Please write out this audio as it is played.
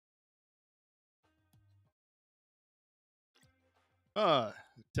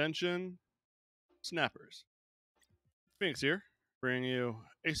Attention, snappers. Phoenix here, bringing you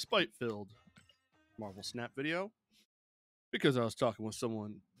a spite-filled Marvel Snap video because I was talking with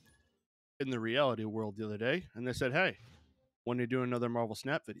someone in the reality world the other day, and they said, "Hey, when are you doing another Marvel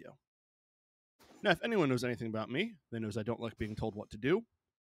Snap video?" Now, if anyone knows anything about me, they knows I don't like being told what to do,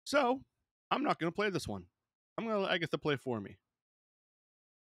 so I'm not going to play this one. I'm going to let Agatha play for me.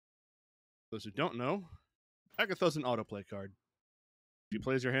 Those who don't know, Agatha's an autoplay card. She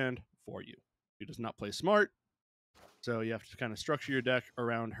plays your hand for you. She does not play smart, so you have to kind of structure your deck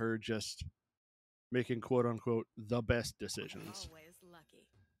around her just making quote unquote the best decisions. Always lucky.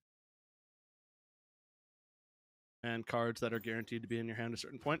 And cards that are guaranteed to be in your hand at a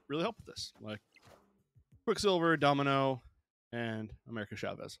certain point really help with this, like Quicksilver, Domino, and America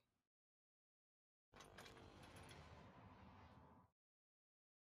Chavez.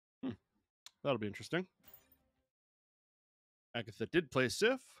 That'll be interesting. Agatha did play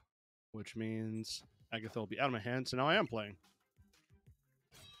Sif, which means Agatha will be out of my hand, so now I am playing.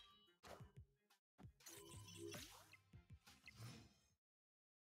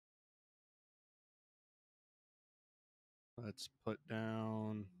 Let's put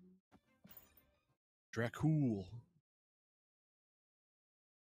down Dracul.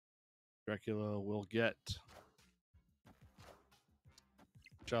 Dracula will get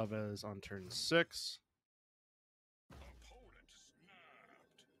Chavez on turn 6.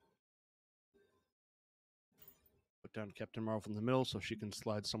 Put down Captain Marvel in the middle so she can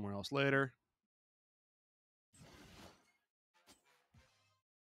slide somewhere else later.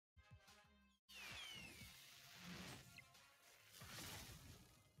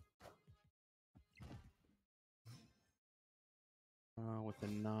 With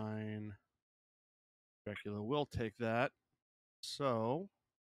a 9, Dracula will take that. So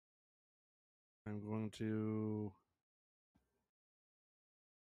I'm going to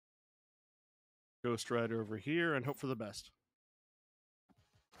Ghost Rider over here and hope for the best.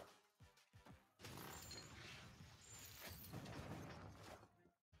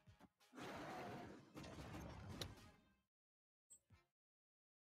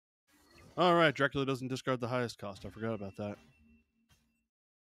 All right, Dracula doesn't discard the highest cost. I forgot about that.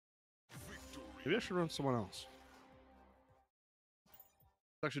 Maybe I should run someone else.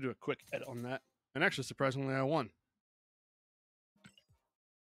 Let's actually do a quick edit on that. And actually, surprisingly, I won.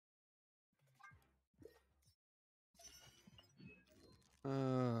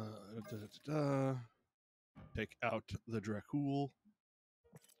 Take out the Dracul.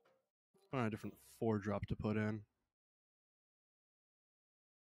 Find a different 4-drop to put in.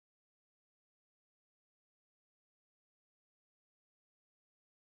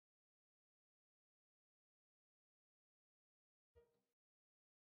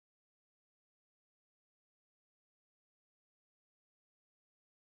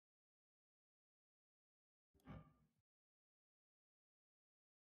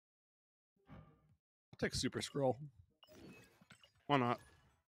 I'll take Super Scroll. Why not?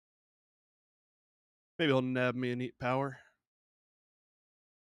 Maybe he'll nab me and eat power.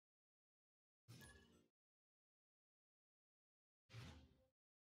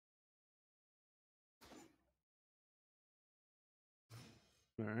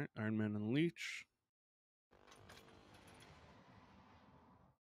 Alright, Iron Man and Leech.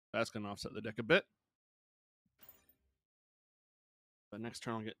 That's going to offset the deck a bit. But next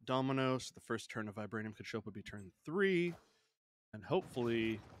turn I'll get Domino, so the first turn of Vibranium could show up would be turn 3. And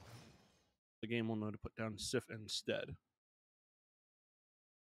hopefully the game will know to put down Sif instead.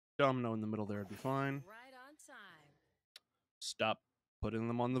 Domino in the middle there would be fine. Right on time. Stop putting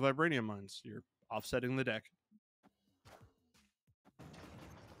them on the Vibranium mines. You're offsetting the deck.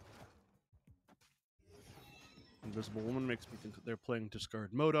 Invisible Woman makes me think that they're playing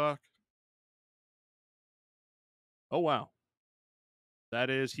discard MODOK. Oh, wow. That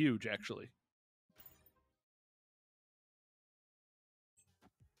is huge, actually.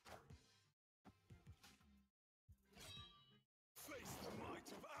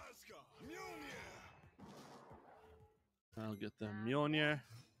 I'll get the Mjolnir.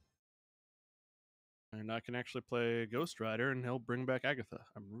 And I can actually play Ghost Rider, and he'll bring back Agatha.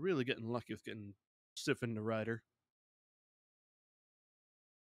 I'm really getting lucky with getting Sif into Rider.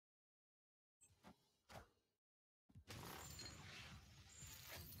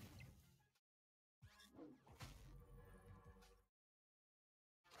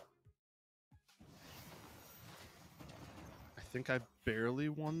 I think I barely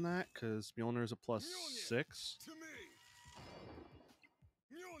won that because Mjolnir is a +6. To me.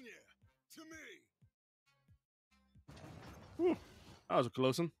 Mjolnir to me. Whew, that was a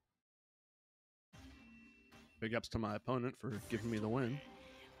close one. Big ups to my opponent for giving me the win.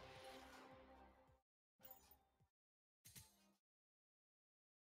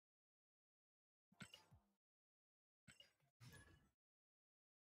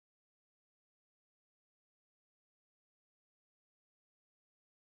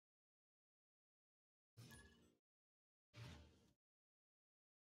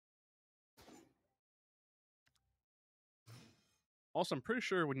 Also, I'm pretty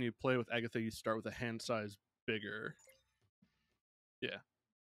sure when you play with Agatha, you start with a hand size bigger. Yeah.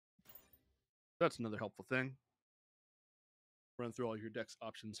 That's another helpful thing. Run through all your deck's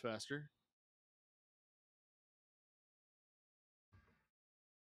options faster.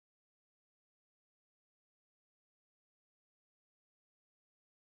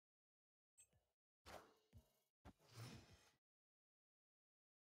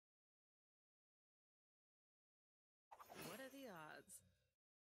 What are the odds?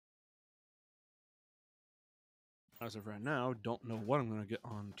 As of right now, don't know what I'm going to get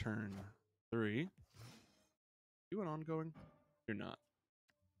on turn 3. You an ongoing? You're not.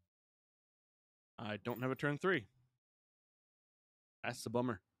 I don't have a turn 3. That's the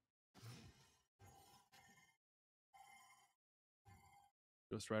bummer.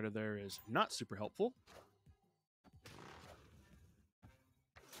 Ghost Rider there is not super helpful.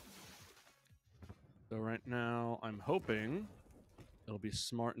 So right now, I'm hoping it'll be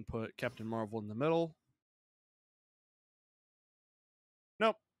smart and put Captain Marvel in the middle.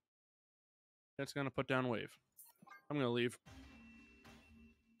 Nope. It's going to put down Wave. I'm going to leave.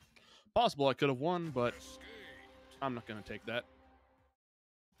 Possible I could have won, but I'm not going to take that.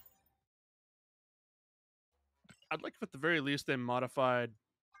 I'd like if at the very least they modified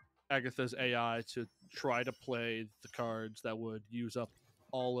Agatha's AI to try to play the cards that would use up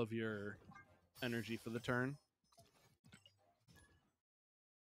all of your energy for the turn.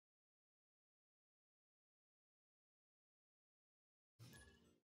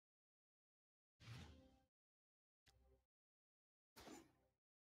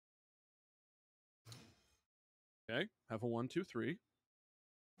 Okay, have a 1, 2, 3.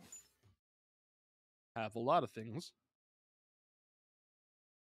 Have a lot of things.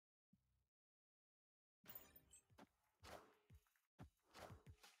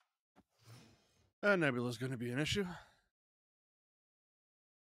 Nebula's going to be an issue.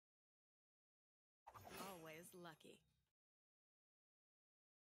 Always lucky.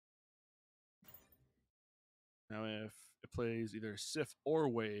 Now, if it plays either Sif or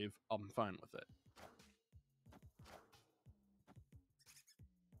Wave, I'm fine with it.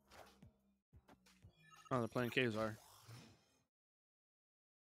 Oh, they're playing Kazar.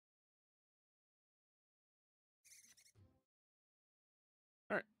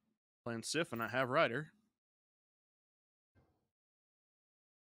 Alright. Playing Sif, and I have Rider.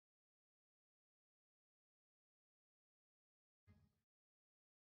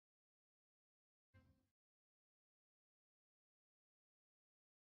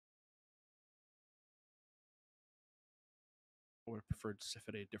 I would have preferred Sif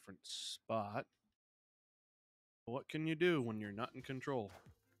at a different spot. But what can you do when you're not in control?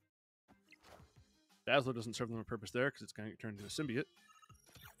 Dazzler doesn't serve them a purpose there because it's going to get turned into a symbiote.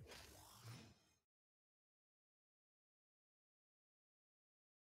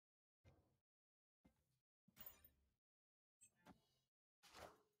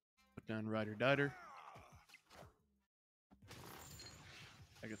 Put down Rider Dider.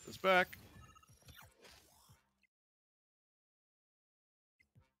 I get this back.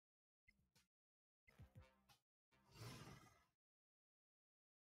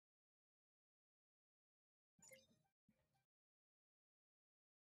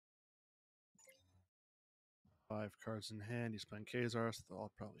 Five cards in hand. He's playing Kazar, so they're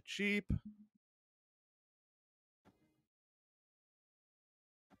all probably cheap.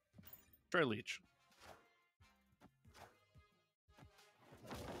 Try Leech.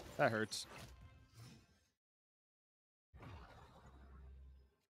 That hurts.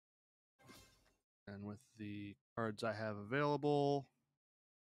 And with the cards I have available,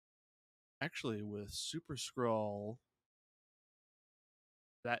 actually with Super Scroll,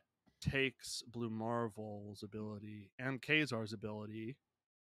 that takes Blue Marvel's ability and Kazar's ability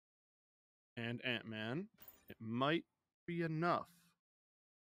and Ant-Man. It might be enough.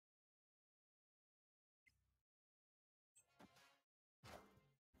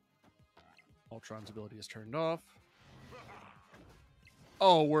 Ultron's ability is turned off.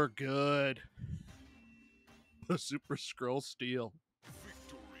 Oh, we're good. The Super Scroll steal.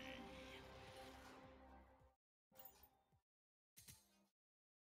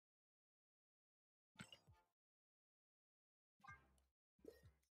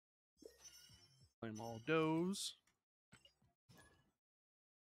 Claim all does.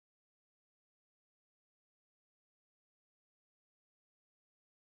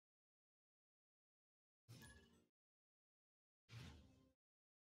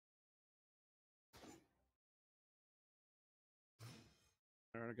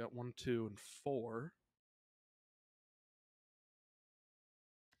 All right, I got 1, 2, and 4.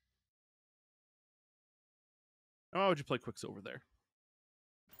 Why would you play Quicksilver there?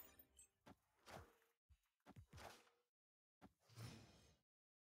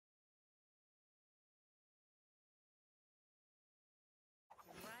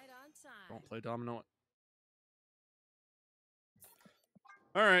 Right on time. Don't play Domino.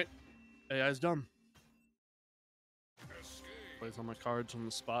 All right, AI's done. Escape. Plays all my cards on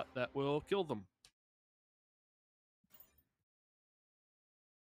the spot that will kill them.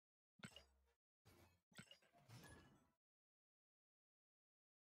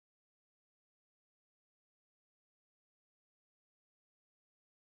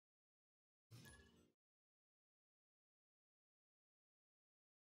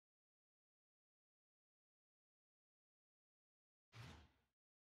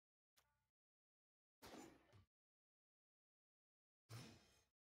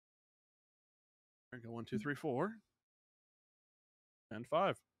 There we go. 1, 2, 3, 4. And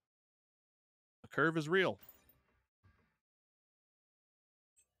 5. The curve is real.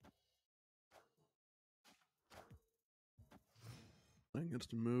 Playing gets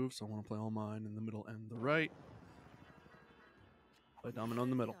to move, so I want to play all mine in the middle and the right. Play Domino in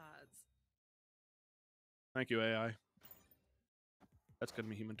the middle. Odds. Thank you, AI. That's going to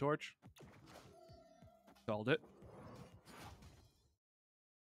be Human Torch. Called it.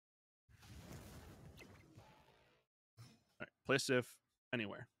 All right, play Sif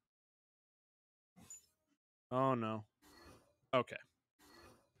anywhere. Oh, no. Okay.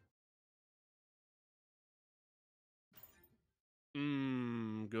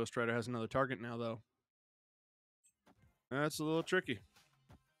 Ghost Rider has another target now, though. That's a little tricky.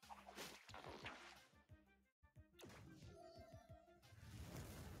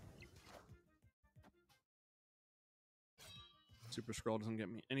 Super Scroll doesn't get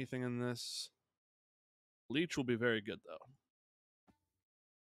me anything in this. Leech will be very good, though.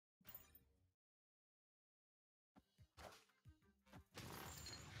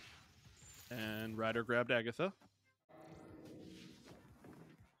 And Ryder grabbed Agatha.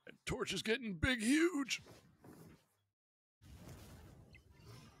 And Torch is getting big, huge.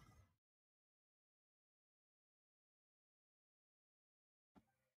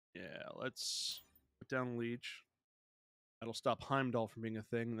 Yeah, let's put down Leech. That'll stop Heimdall from being a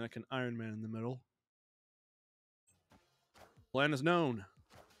thing. Then I can Iron Man in the middle. Plan is known.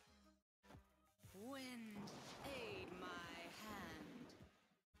 Wind, aid my hand.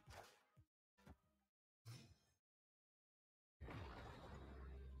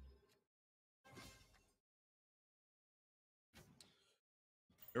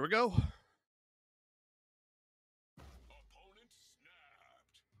 Here we go. Opponent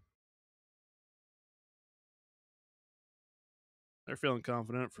snapped. They're feeling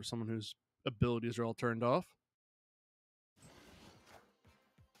confident for someone whose abilities are all turned off.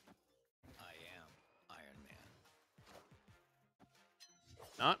 I am Iron Man.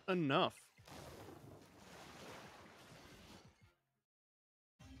 Not enough.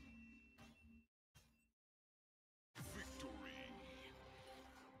 Victory.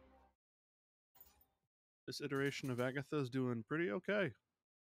 This iteration of Agatha is doing pretty okay.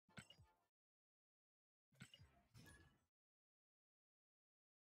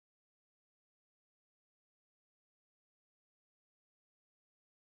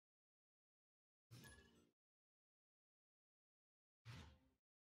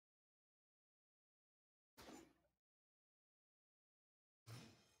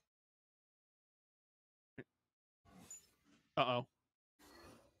 Uh-oh.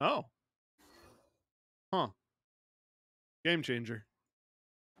 Oh. Huh. Game changer.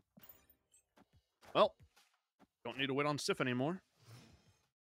 Well, don't need to wait on Sif anymore.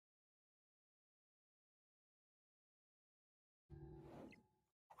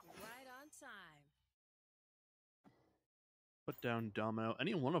 Right on time. Put down Domino.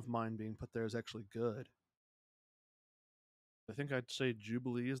 Any one of mine being put there is actually good. I think I'd say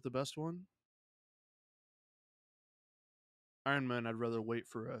Jubilee is the best one. Iron Man, I'd rather wait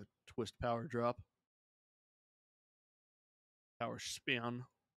for a twist power drop. Power spin.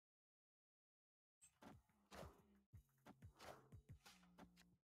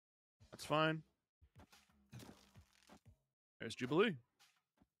 That's fine. There's Jubilee.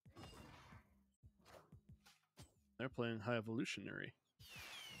 They're playing High Evolutionary.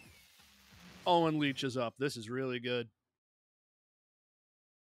 Oh, and Leech is up. This is really good.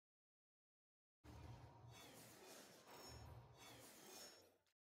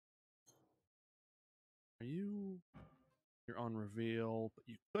 Are you... You're on reveal, but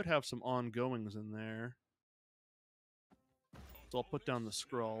you could have some ongoings in there. So I'll put down the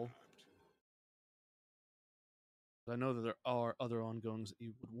scroll. I know that there are other ongoings that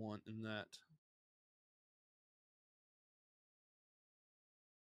you would want in that.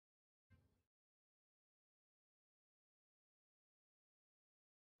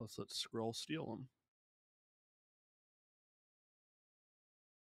 Let scroll steal them.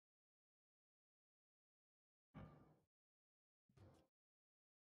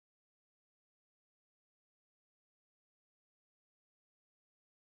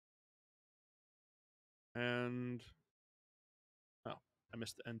 And oh, I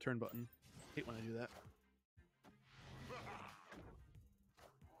missed the end turn button. I hate when I do that.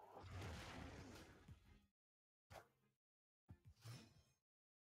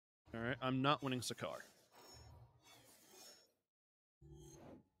 All right, I'm not winning Sakar.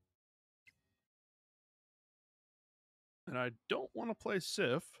 And I don't want to play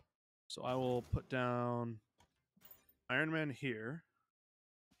Sif, so I will put down Iron Man here.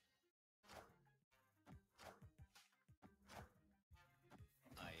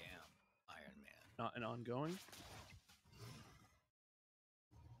 I am Iron Man. Not an ongoing.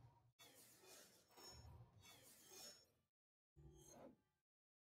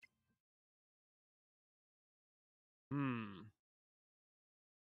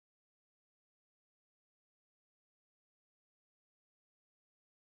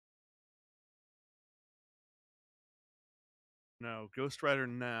 No, Ghost Rider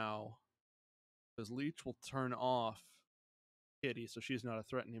now. Because Leech will turn off Kitty, so she's not a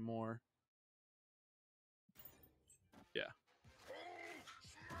threat anymore. Yeah.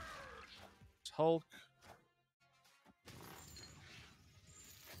 It's Hulk.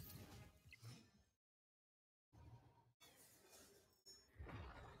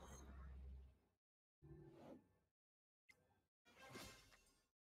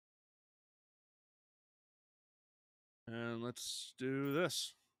 And let's do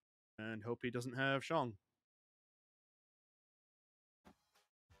this. And hope he doesn't have Shang.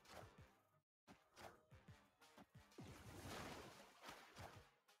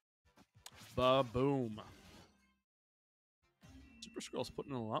 Ba-boom. Super Skrull's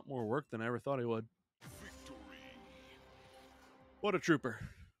putting in a lot more work than I ever thought he would. Victory. What a trooper.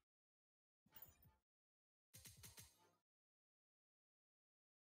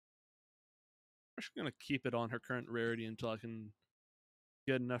 I'm just going to keep it on her current rarity until I can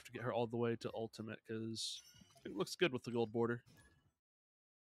get enough to get her all the way to ultimate, because it looks good with the gold border.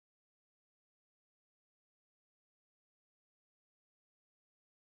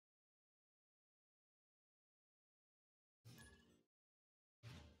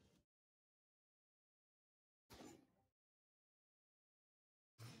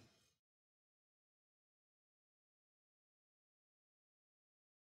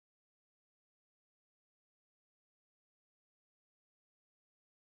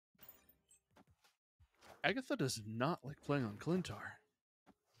 Agatha does not like playing on Clintar.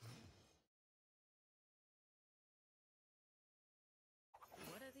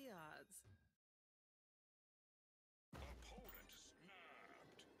 What are the odds? Opponent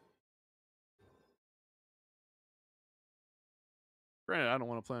snapped. Granted, I don't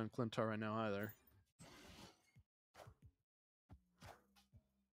want to play on Clintar right now either.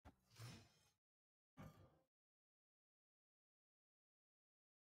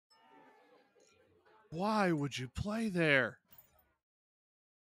 Why would you play there?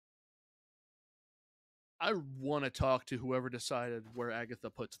 I want to talk to whoever decided where Agatha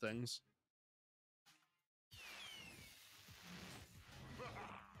puts things.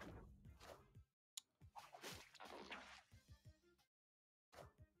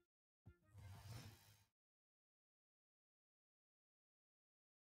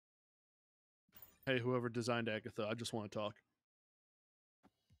 Hey, whoever designed Agatha, I just want to talk.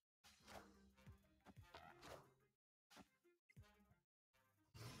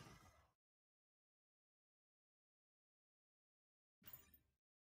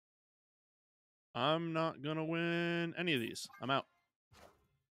 I'm not going to win any of these. I'm out.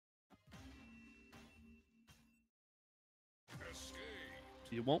 Escape.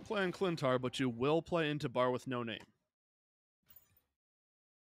 You won't play on Clintar, but you will play into Bar with no name.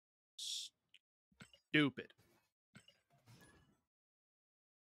 Stupid.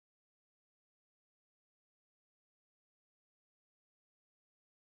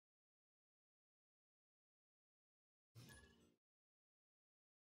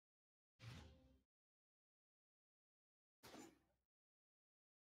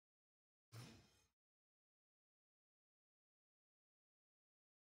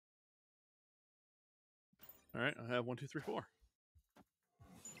 All right, I have 1, 2, 3, 4.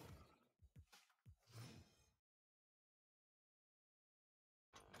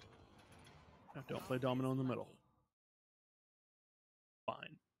 Don't play domino in the middle.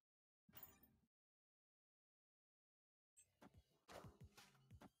 Fine.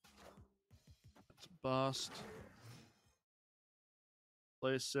 That's a bust.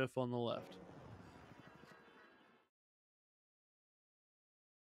 Play Sif on the left.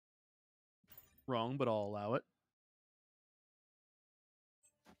 Wrong, but I'll allow it.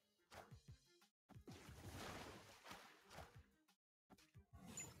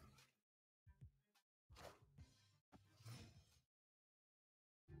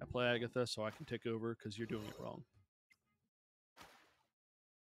 I play Agatha so I can take over because you're doing it wrong.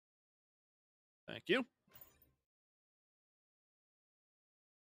 Thank you.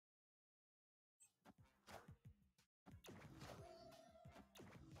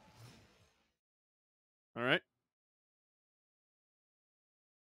 All right.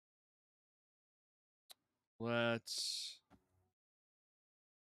 Let's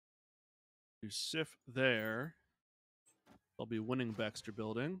do Sif there. I'll be winning Baxter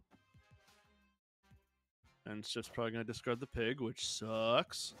Building. And Sif's probably going to discard the pig, which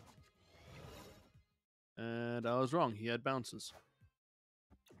sucks. And I was wrong. He had bounces.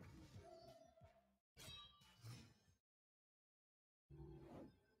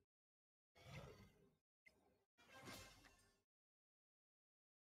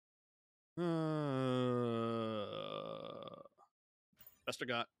 Best I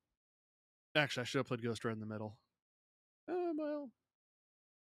got. Actually, I should have played Ghost right in the middle. Well.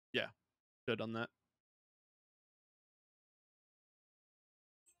 Yeah, should have done that.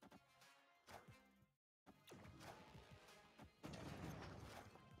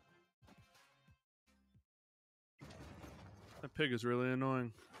 That pig is really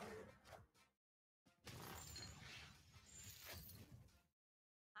annoying.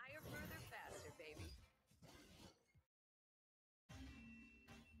 Higher, further, faster, baby.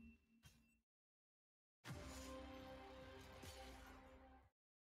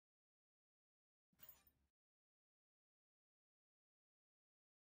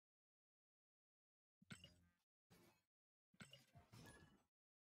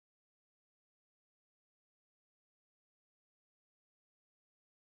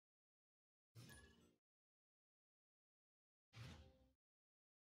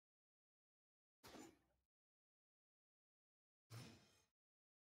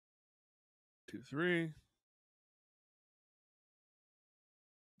 Two, three.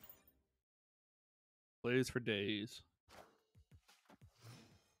 Plays for days.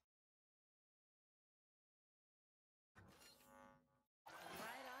 Right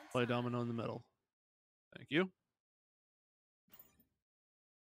on Play time. domino in the middle. Thank you.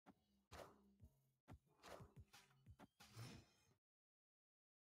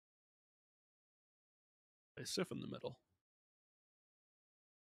 Play Sif in the middle.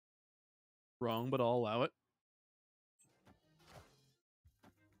 Wrong, but I'll allow it.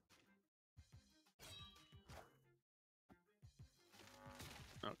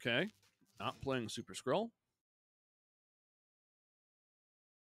 Okay. Not playing Super Scroll.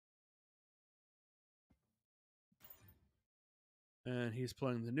 And he's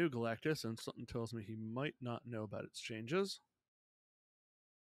playing the new Galactus, and something tells me he might not know about its changes.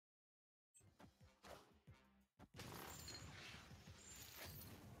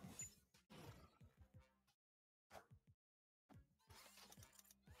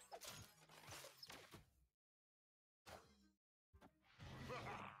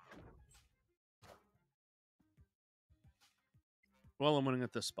 Well, I'm winning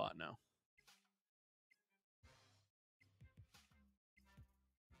at this spot now.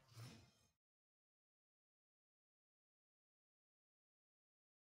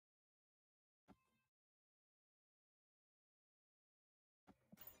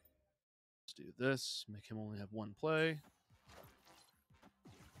 Let's do this. Make him only have one play.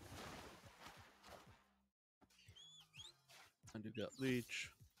 I do got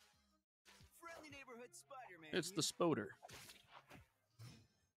Leech. Friendly neighborhood Spider-Man. It's the Spoder.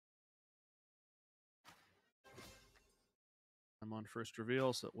 I'm on first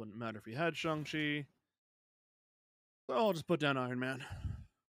reveal, so it wouldn't matter if he had Shang-Chi. So I'll just put down Iron Man.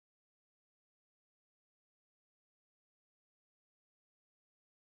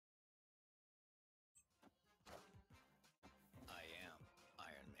 I am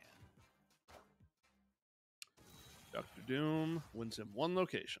Iron Man. Dr. Doom wins him one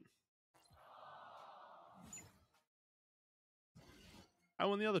location. I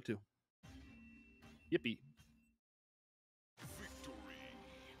won the other two. Yippee. Victory.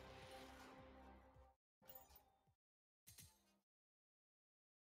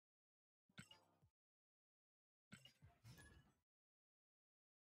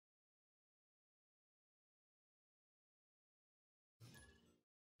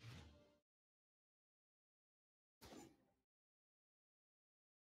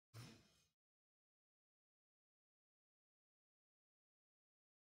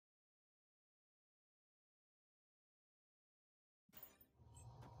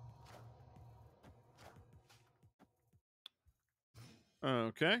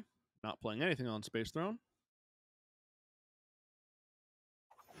 Okay. Not playing anything on Space Throne.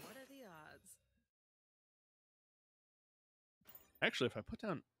 What are the odds? Actually, if I put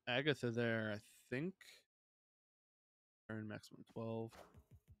down Agatha there, I think. Earn maximum 12.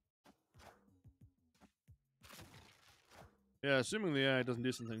 Yeah, assuming the AI doesn't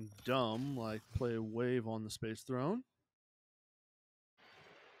do something dumb, like play a wave on the Space Throne.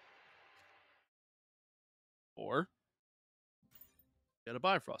 Or get a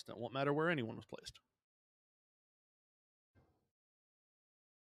Bifrost. It won't matter where anyone was placed.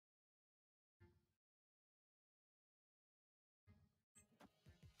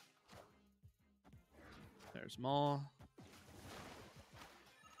 There's Maw.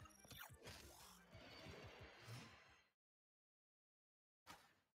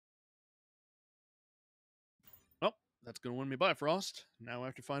 Oh, that's going to win me Bifrost. Now I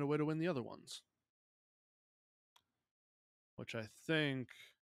have to find a way to win the other ones. Which I think,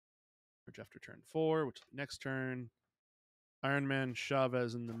 which after turn 4, which next turn, Iron Man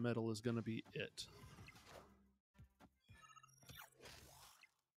Chavez in the middle is going to be it.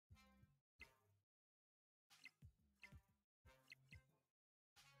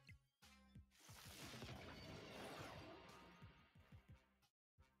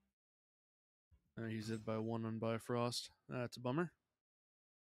 He's hit by 1 on Bifrost. That's a bummer.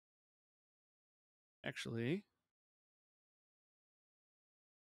 Actually,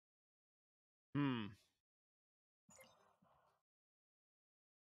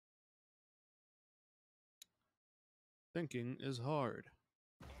 thinking is hard.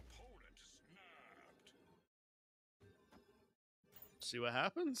 Opponent snapped. See what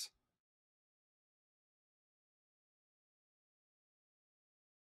happens?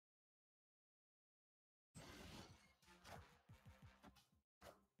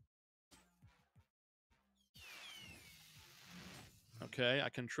 Okay, I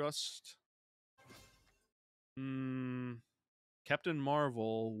can trust. Captain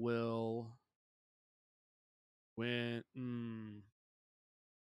Marvel will win.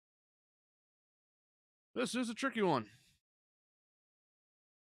 This is a tricky one.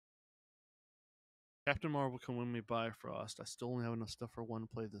 Captain Marvel can win me Bifrost. I still only have enough stuff for one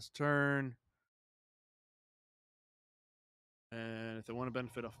play this turn. And if they want to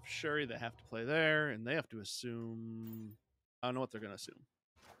benefit off Shuri, they have to play there, and they have to assume. I don't know what they're going to assume.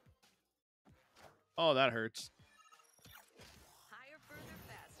 Oh, that hurts. Higher, further,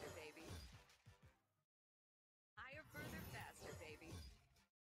 faster, baby. Higher, further, faster, baby.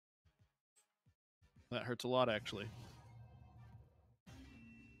 That hurts a lot, actually.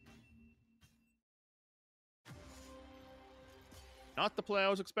 Not the play I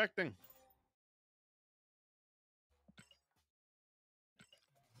was expecting.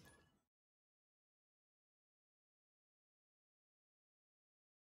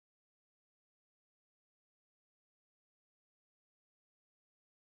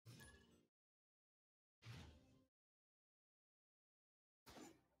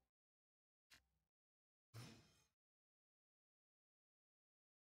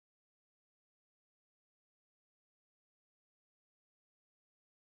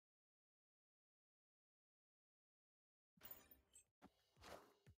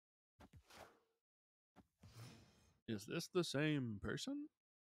 Is this the same person?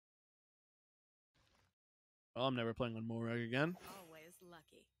 Oh, I'm never playing on Morag again. Always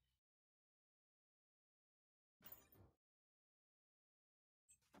lucky.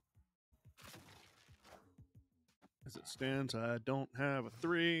 As it stands, I don't have a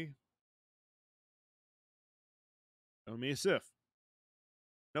 3. Show me a Sif.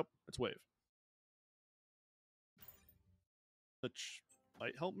 Nope, it's Wave. Which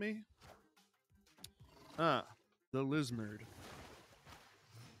might help me. Ah, the Lizmerd.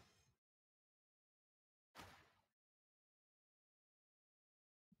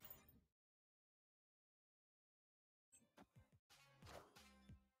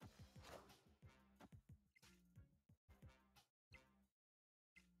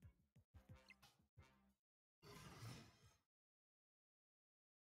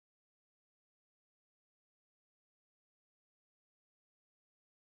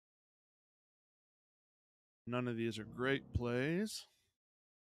 None of these are great plays.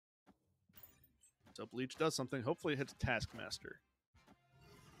 So Bleach does something. Hopefully it hits Taskmaster.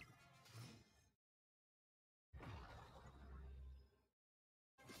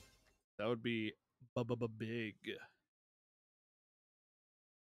 That would be big.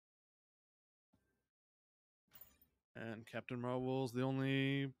 And Captain Marvel's the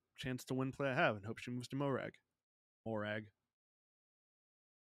only chance to win play I have, and hope she moves to Morag. Morag.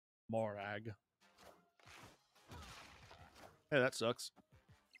 Morag. Hey, that sucks.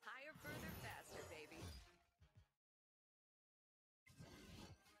 Higher, further, faster, baby.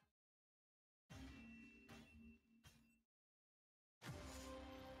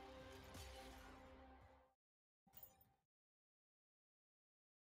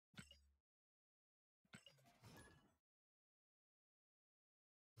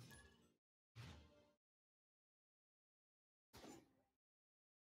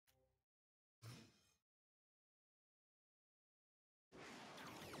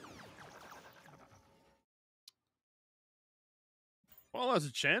 Well, there's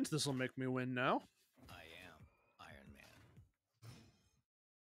a chance this will make me win now. I am Iron Man.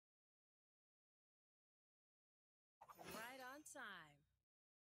 Right on time.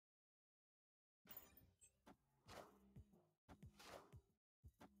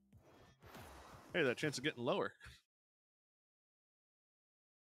 Hey, that chance of getting lower.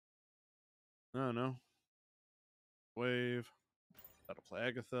 I don't know. Wave. Gotta play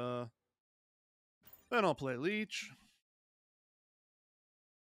Agatha. Then I'll play Leech.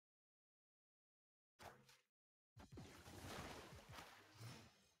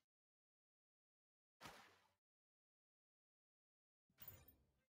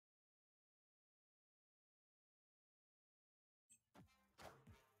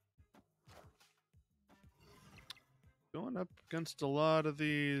 Going up against a lot of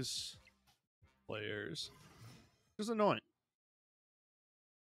these players. It's annoying.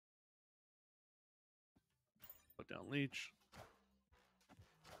 Put down Leech.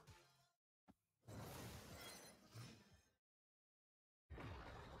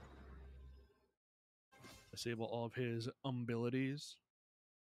 Disable all of his abilities.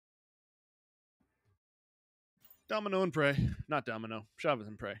 Domino and Prey. Not Domino. Chavez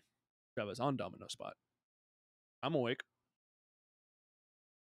and Prey. Chavez on Domino spot. I'm awake.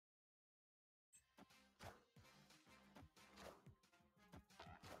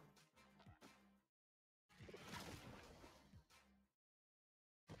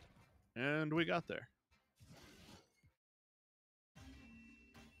 And we got there.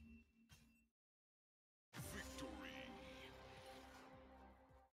 Victory.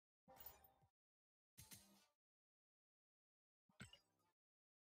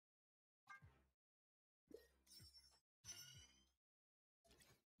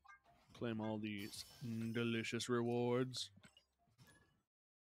 Claim all these delicious rewards.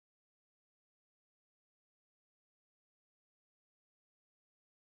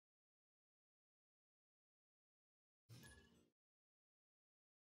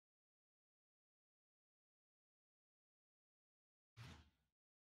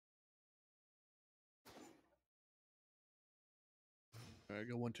 All right,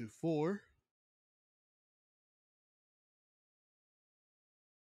 go 1, 2, 4.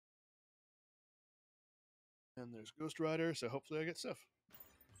 And there's Ghost Rider, so hopefully I get Sif.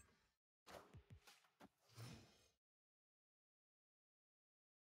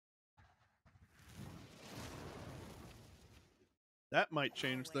 That might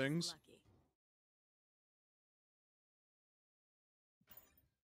change Always things. lucky.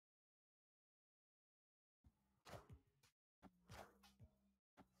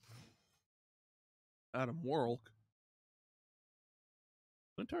 Adam Warlock.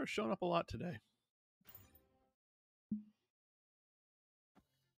 Lintar's showing up a lot today.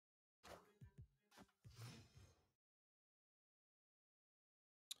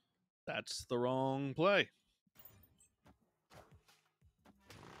 That's the wrong play.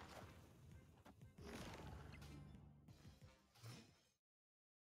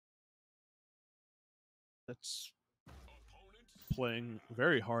 That's Opponent playing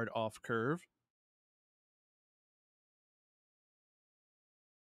very hard off curve.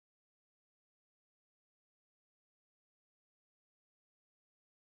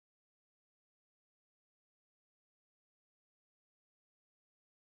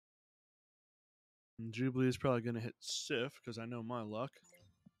 And Jubilee is probably going to hit Sif because I know my luck.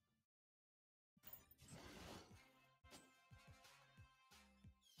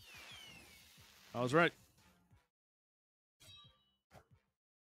 I was right.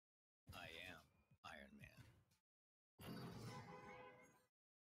 I am Iron Man.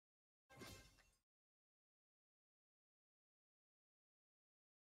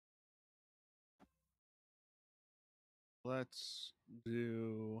 Let's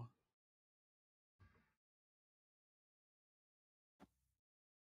do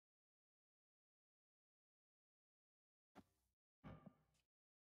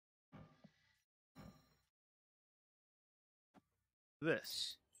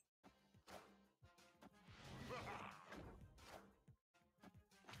this.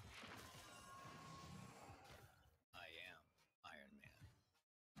 I am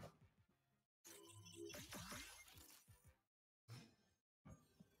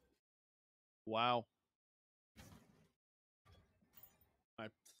Wow. I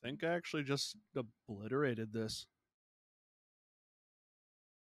think I actually just obliterated this.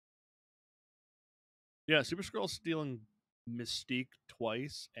 Yeah, Super Skrull's stealing Mystique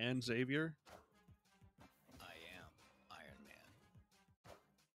twice and Xavier. I am Iron Man.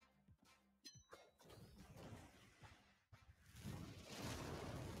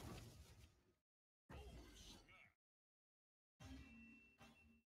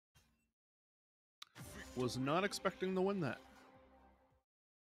 Was not expecting to win that.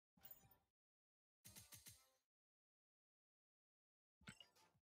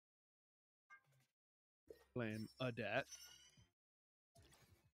 Claim a debt.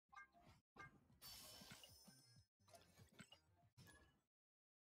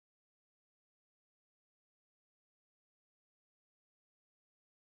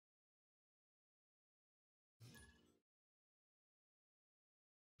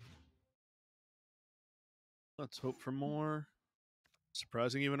 Let's hope for more.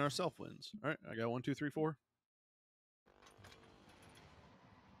 Surprising even ourself wins. All right, I got 1, 2, 3, 4.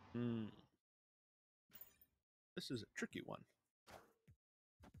 This is a tricky one.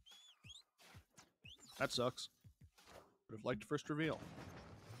 That sucks. Would have liked first reveal.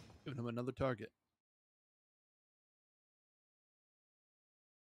 Giving him another target.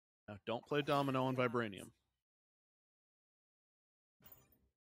 Now, don't play Domino on Vibranium.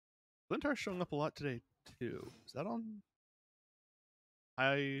 Glintar's showing up a lot today, too. Is that on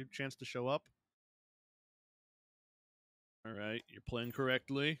high chance to show up? All right, you're playing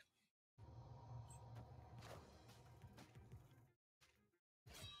correctly.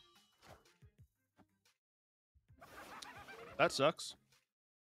 That sucks.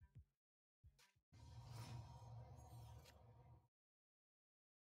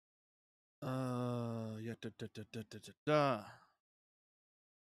 Yeah, da.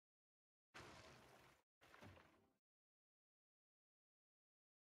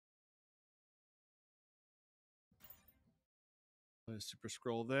 Play a Super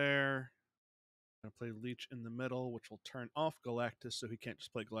Scroll there. Gonna play Leech in the middle, which will turn off Galactus, so he can't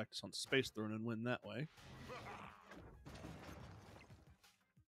just play Galactus on Space Throne and win that way.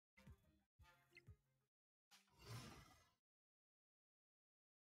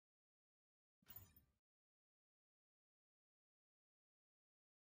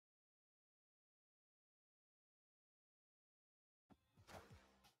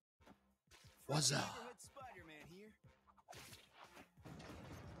 What's up? Neighborhood Spider-Man here.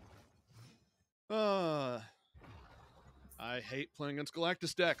 I hate playing against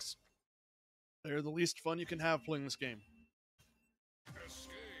Galactus decks. They're the least fun you can have playing this game.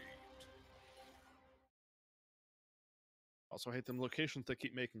 Escaped. Also hate them locations they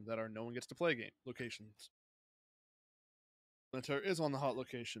keep making that are no one gets to play game locations. Glintar is on the hot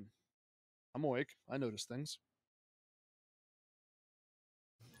location. I'm awake. I notice things.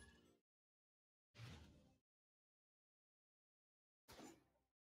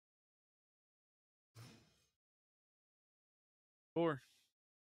 Four.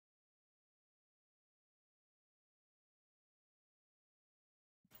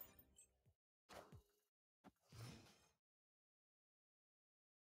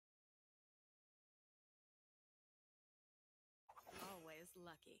 Always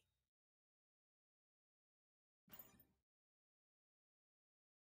lucky.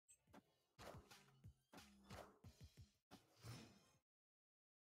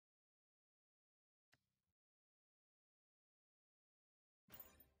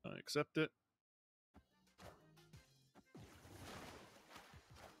 I accept it.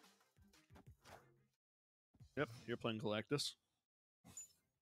 Yep, you're playing Galactus.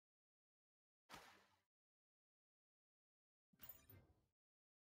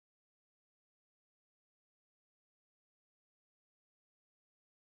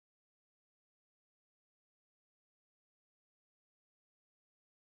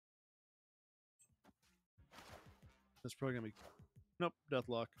 That's probably gonna be. Nope,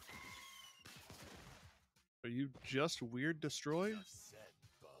 Deathlock. Are you just Weird Destroy?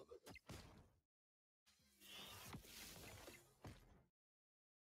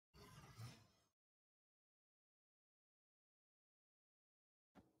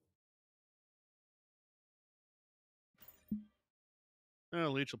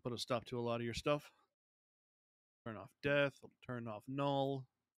 Leech will put a stop to a lot of your stuff. Turn off Death, turn off Null.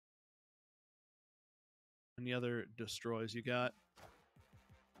 Any other destroys you got?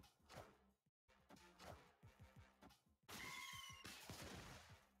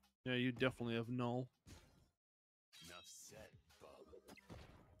 Yeah, you definitely have Null. Enough said, bub.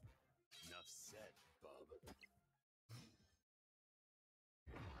 Enough said, bub.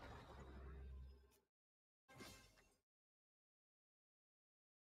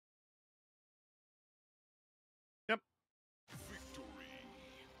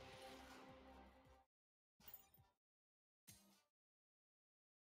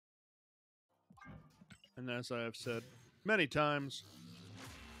 And as I have said many times,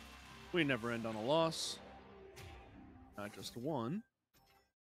 we never end on a loss, not just one.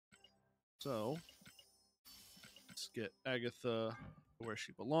 So, let's get Agatha where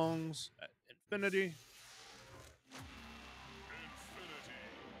she belongs at infinity. Infinity.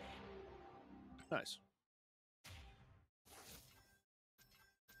 Nice.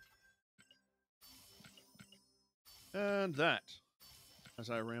 And that, as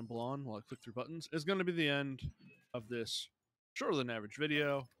I ramble on while I click through buttons, is going to be the end of this shorter than average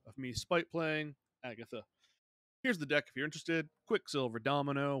video of me spite playing Agatha. Here's the deck if you're interested. Quicksilver,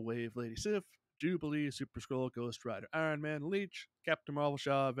 Domino, Wave, Lady Sif, Jubilee, Super Scroll, Ghost Rider, Iron Man, Leech, Captain Marvel,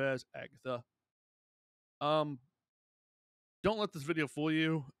 Chavez, Agatha. Don't let this video fool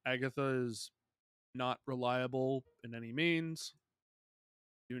you. Agatha is not reliable in any means.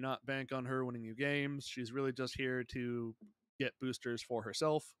 Do not bank on her winning you games. She's really just here to get boosters for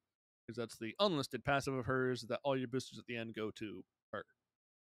herself, because that's the unlisted passive of hers, that all your boosters at the end go to her.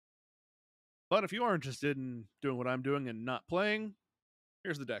 But if you are interested in doing what I'm doing and not playing,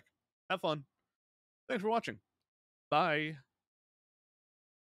 here's the deck. Have fun. Thanks for watching. Bye.